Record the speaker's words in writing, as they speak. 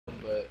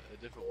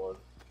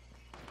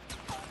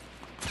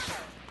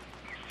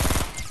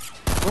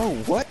Bro,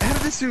 what? How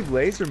did this dude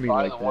laser me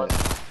like the one.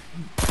 that?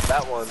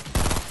 That one.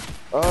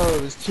 Oh,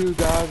 there's two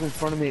guys in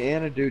front of me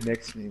and a dude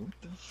next to me. What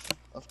the f?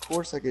 Of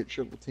course I get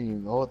triple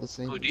teamed all at the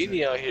same time.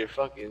 Houdini out here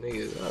fucking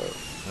niggas up.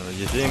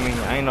 You see me?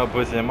 I ain't no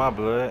pussy in my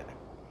blood.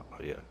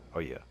 Oh yeah. Oh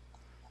yeah.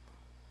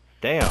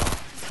 Damn.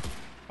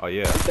 Oh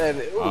yeah.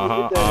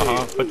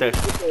 Put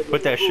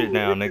that shit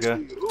down,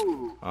 nigga.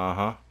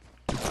 Oh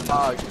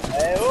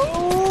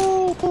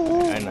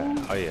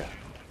yeah.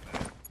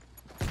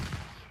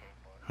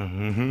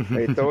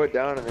 Hey, throw it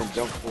down and then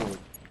jump forward.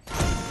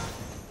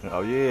 Oh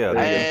yeah.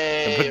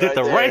 Hey, Put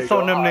the race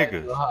on them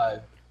niggas.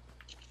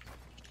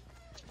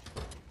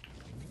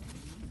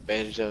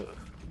 Bandage up.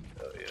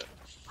 Oh yeah.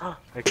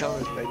 They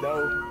coming. They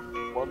know.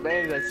 One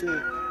bandage, that's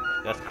it.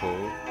 That's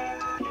cool.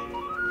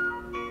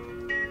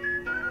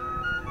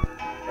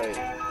 Hey.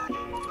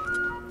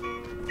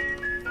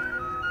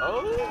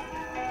 Oh.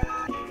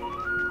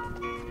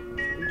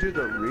 You do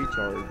the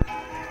retard.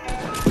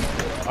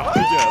 Oh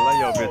yeah, lay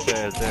your bitch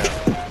ass down.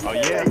 Oh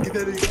yeah.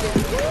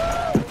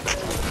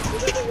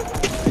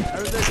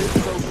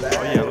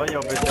 Oh yeah, lay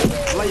your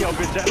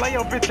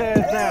bitch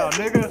ass down,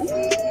 nigga.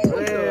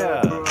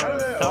 Yeah. I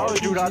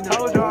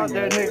told you out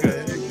there, nigga.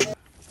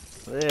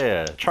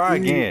 Yeah, try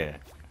again.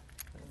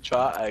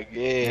 Try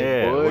again.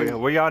 Yeah, boy.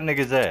 where y'all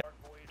niggas at?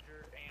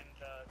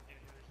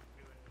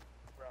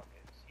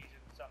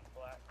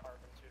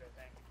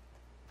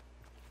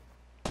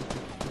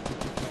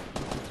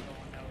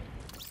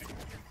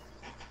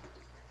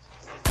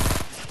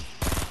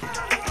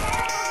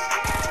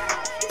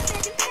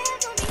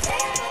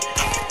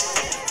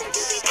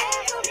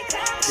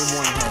 Good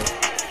morning, honey.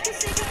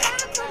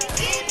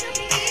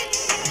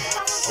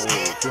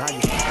 Behind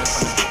you.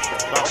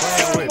 Stop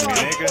playing with me,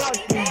 nigga.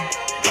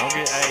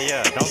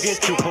 Don't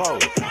get too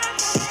close.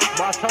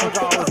 But I told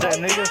y'all I was that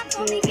nigga.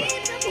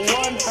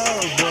 One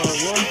hell, bro.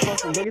 One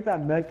fucking look at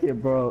that mech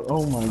kit, bro.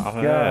 Oh my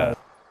god. Yeah.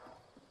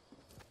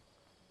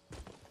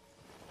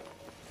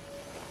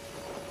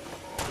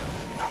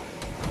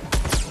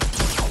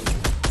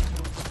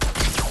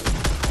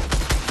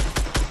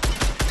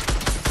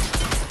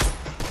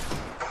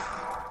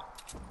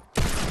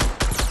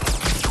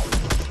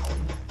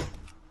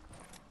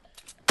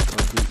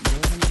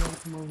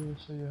 Come over and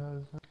show you how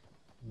to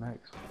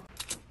Max.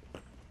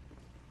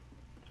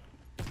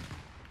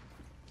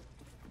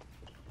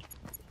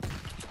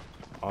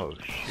 Oh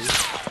shit.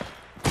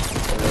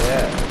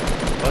 Yeah.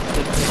 What's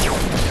this?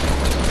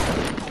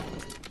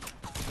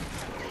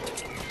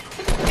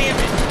 Damn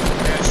it!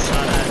 There's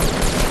shot at.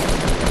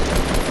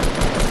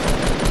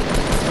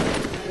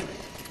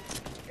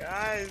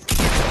 Guys.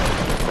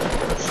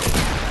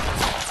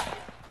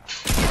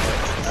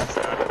 That's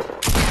not it.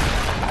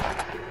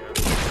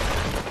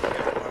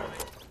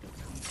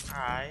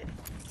 Alright.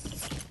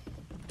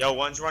 Yo,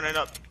 one's running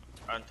up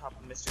on top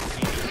of Mr.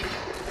 T.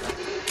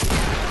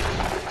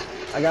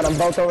 I got them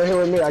both over here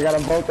with me.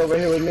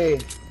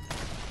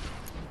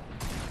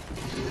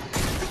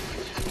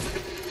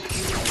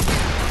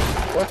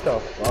 What the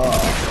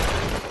fuck?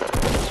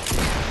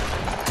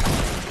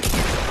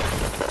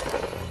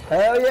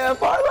 Hell yeah,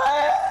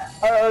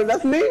 Fortnite!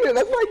 That's Neiman,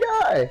 that's my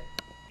guy.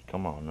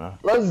 Come on now.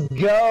 Let's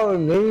go,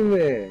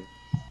 Neiman.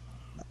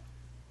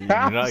 You're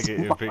not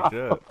getting picked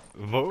up.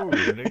 Move,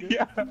 nigga.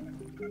 Yeah.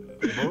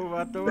 Move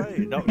out the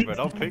way.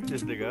 Don't pick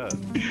this nigga up.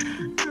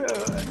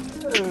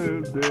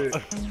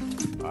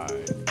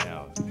 Alright,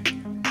 now.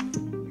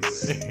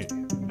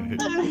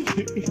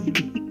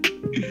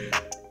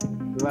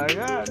 Like,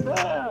 god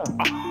damn.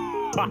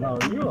 No,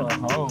 you a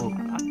hoe.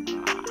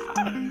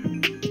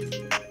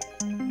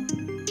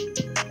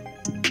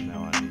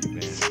 Now I need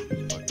man.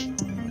 Fucking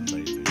around,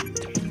 baby.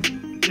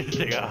 This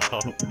nigga a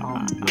hoe.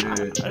 I'm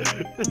dead.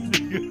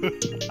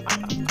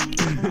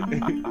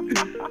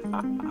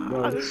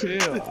 Bro,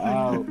 chill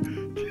out.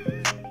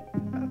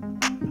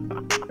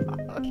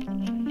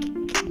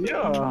 You're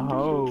a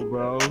hoe,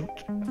 bro.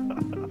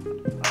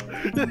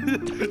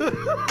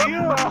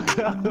 You're a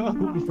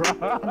hoe, bro.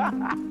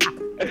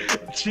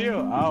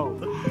 Chill out.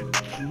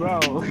 Bro,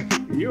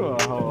 you're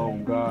a hoe, oh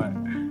god.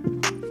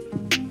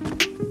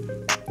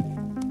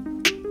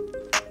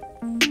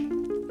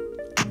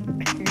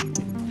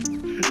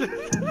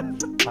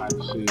 Type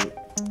shit.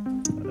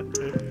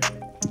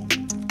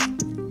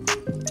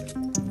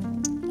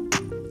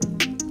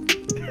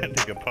 That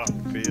nigga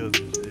popping pills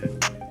and shit.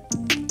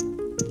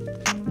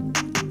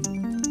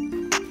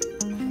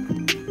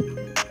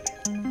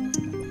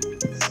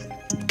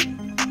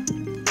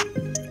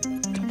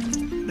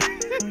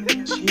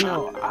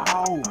 Chill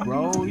out,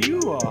 bro. You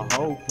a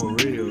hoe for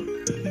real.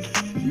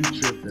 You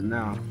tripping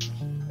now.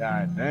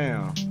 God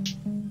damn.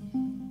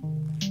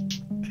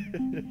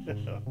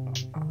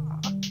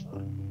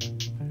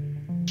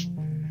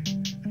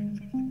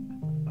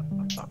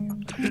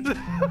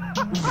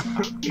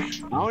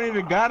 I don't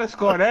even got a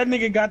scar. That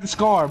nigga got the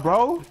scar,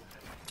 bro.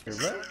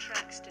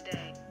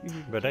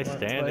 But they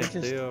standing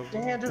still.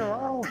 Standing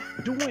around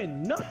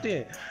doing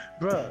nothing,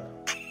 bruh.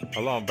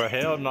 Hold on, bro.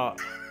 Hell no.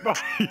 Bro.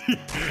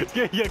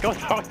 yeah, go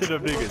talk to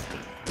them niggas.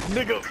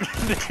 Nigga.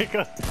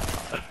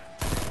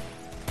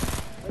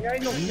 Nigga,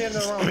 ain't no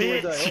standing around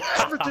doing that.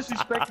 Ever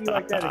disrespect me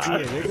like that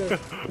again, nigga.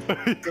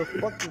 The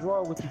fuck is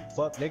wrong with you,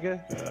 fuck, nigga?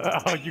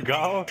 Oh, you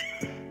gone?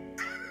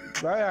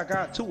 Right, I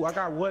got two. I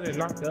got one and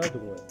knocked the other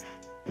one.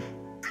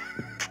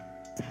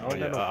 Oh,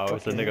 yeah. Oh,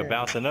 it's a nigga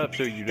bouncing up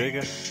to you,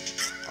 nigga.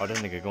 Oh, that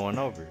nigga going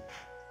over.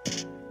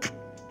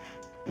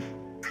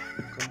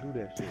 Come do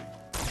that shit.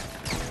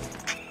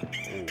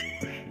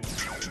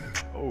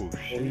 Oh,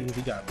 shit.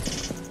 He got me.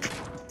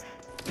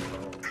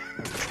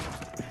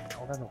 I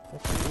don't got no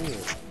fucking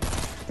wood.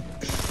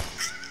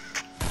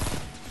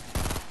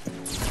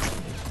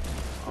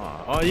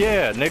 Oh,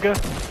 yeah, nigga.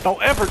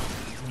 Don't ever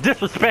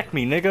disrespect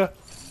me, nigga.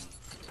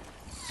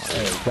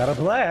 Hey, got a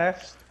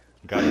blast.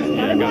 Got his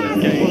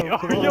game.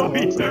 Oh, yo,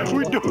 we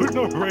doing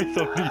no race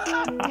on these.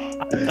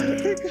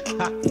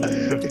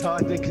 Y'all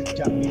niggas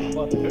got me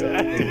fucked up,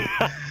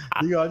 nigga.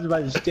 You all just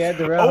about to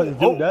stand around and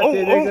do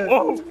nothing,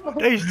 nigga.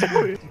 They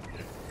stupid.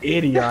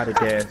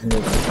 Idiotic ass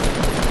nigga.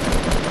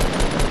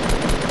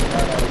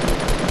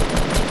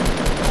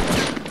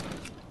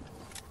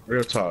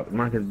 Real talk,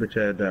 knock his bitch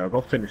ass down.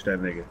 Go finish that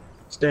nigga.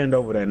 Stand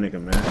over that nigga,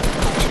 man.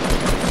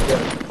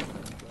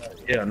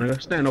 Yeah,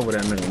 nigga, stand over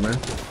that nigga, man.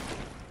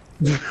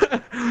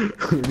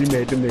 You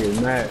made them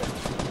niggas mad.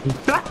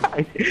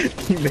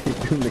 He made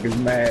them niggas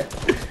mad.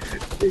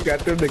 You got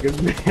them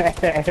niggas mad.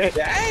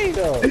 Dang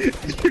though.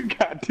 You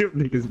got them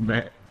niggas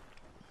mad.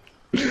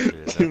 Yeah,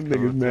 Them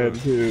niggas mad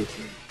too.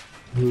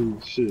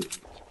 Oh shit.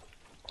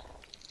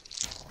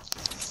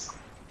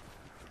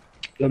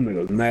 Them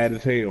niggas mad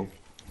as hell.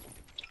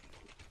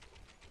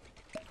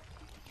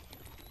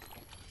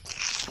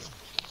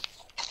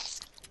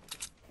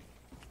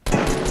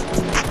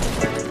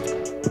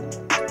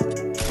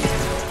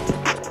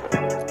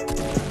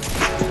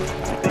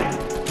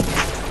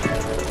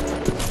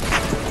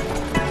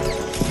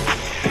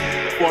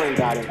 Warren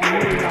got him.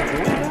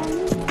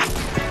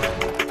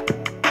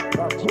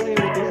 Stop playing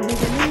with this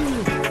nigga.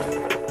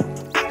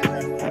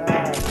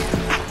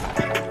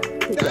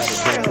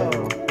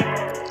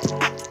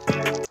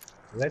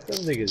 Let them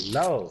niggas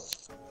know.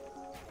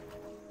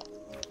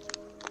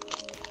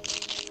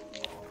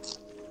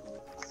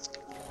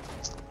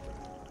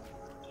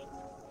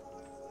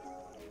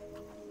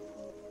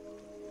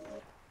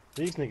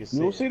 These niggas. You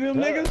don't see them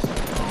niggas?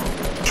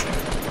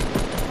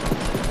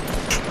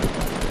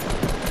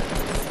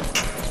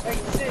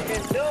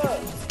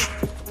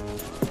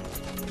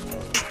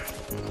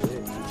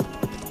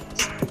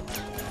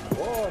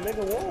 Whoa,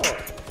 nigga, whoa.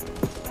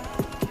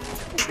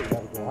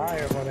 Gotta go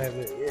higher on that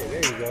bit. Yeah,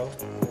 there you go.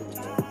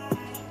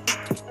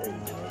 There you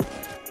go.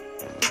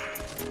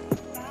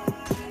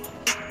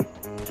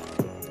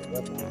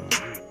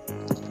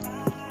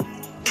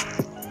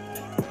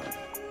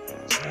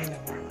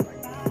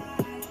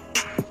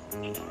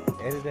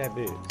 Edit that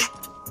bitch.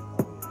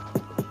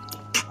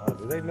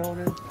 Do they know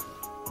this?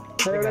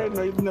 Hey,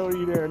 they know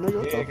you there,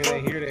 nigga. Yeah, cause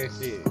they hear that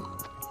shit.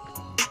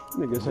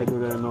 Nigga say do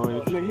that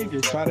noise. Nigga, he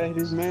just shot at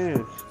his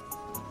man.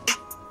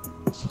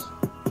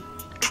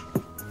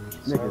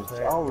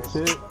 Nigga, oh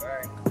shit.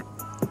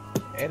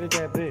 Edit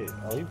that bit.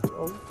 Oh, you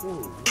cool.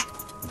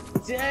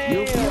 Damn!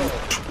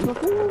 You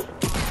cool?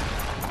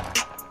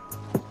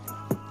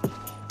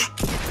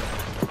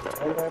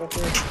 Oh, right up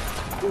there?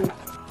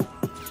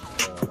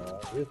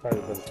 We're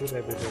probably gonna put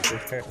that bitch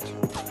up there.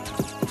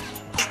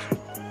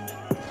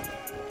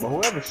 But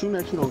whoever shooting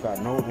at you don't got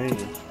no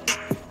hands.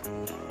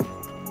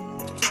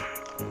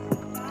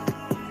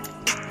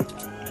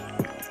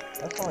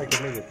 That's all like a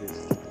nigga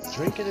just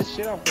drinking this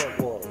shit off that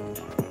water.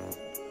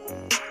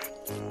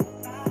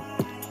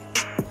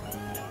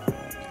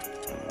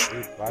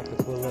 He's about to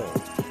pull up.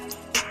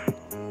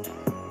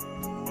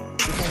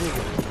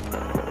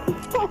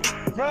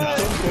 Bro,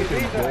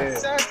 these are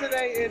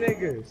assassinating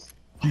niggas.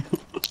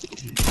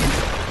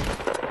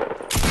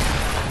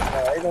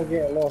 Ain't no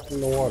getting lost in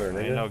the water,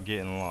 nigga. Ain't no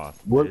getting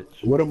lost.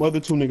 Where them other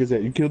two niggas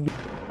at? You killed them?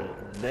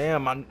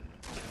 Damn,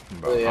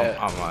 bro,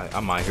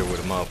 I'm out here with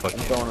a motherfucker. I'm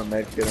throwing a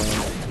med kit on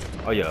him.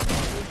 Oh yeah.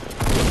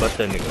 Bust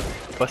that nigga.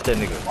 Bust that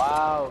nigga.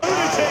 Wow. Swing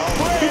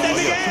on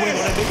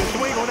that nigga.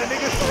 Swing on that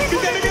nigga.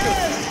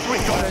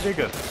 Swing on that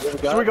nigga.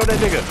 Swing on that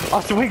nigga.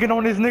 I'm swinging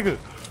on this nigga.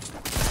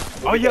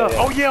 Oh yeah.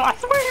 Oh yeah. I'm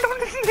swinging on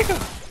this nigga.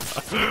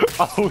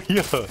 Oh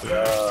yeah.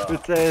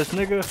 Bitch ass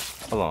nigga.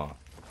 Hold on.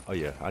 Oh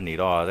yeah. I need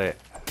all that.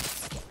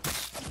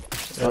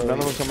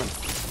 Another one coming.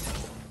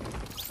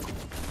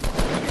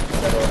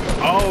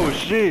 Oh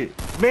shit.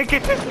 Man,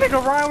 get this nigga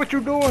Ryan. What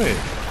you doing?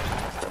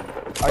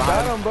 I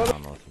got him, brother. I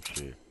know some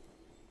shit.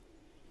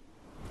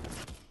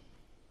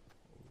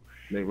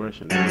 They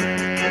rushing. They rushing.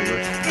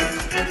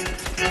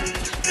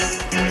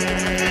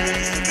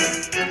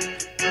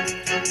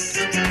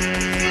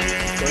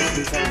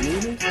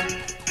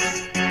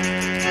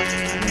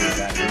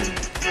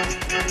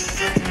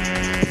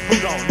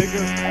 Who's on,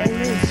 nigga?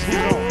 Who's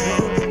on, nigga?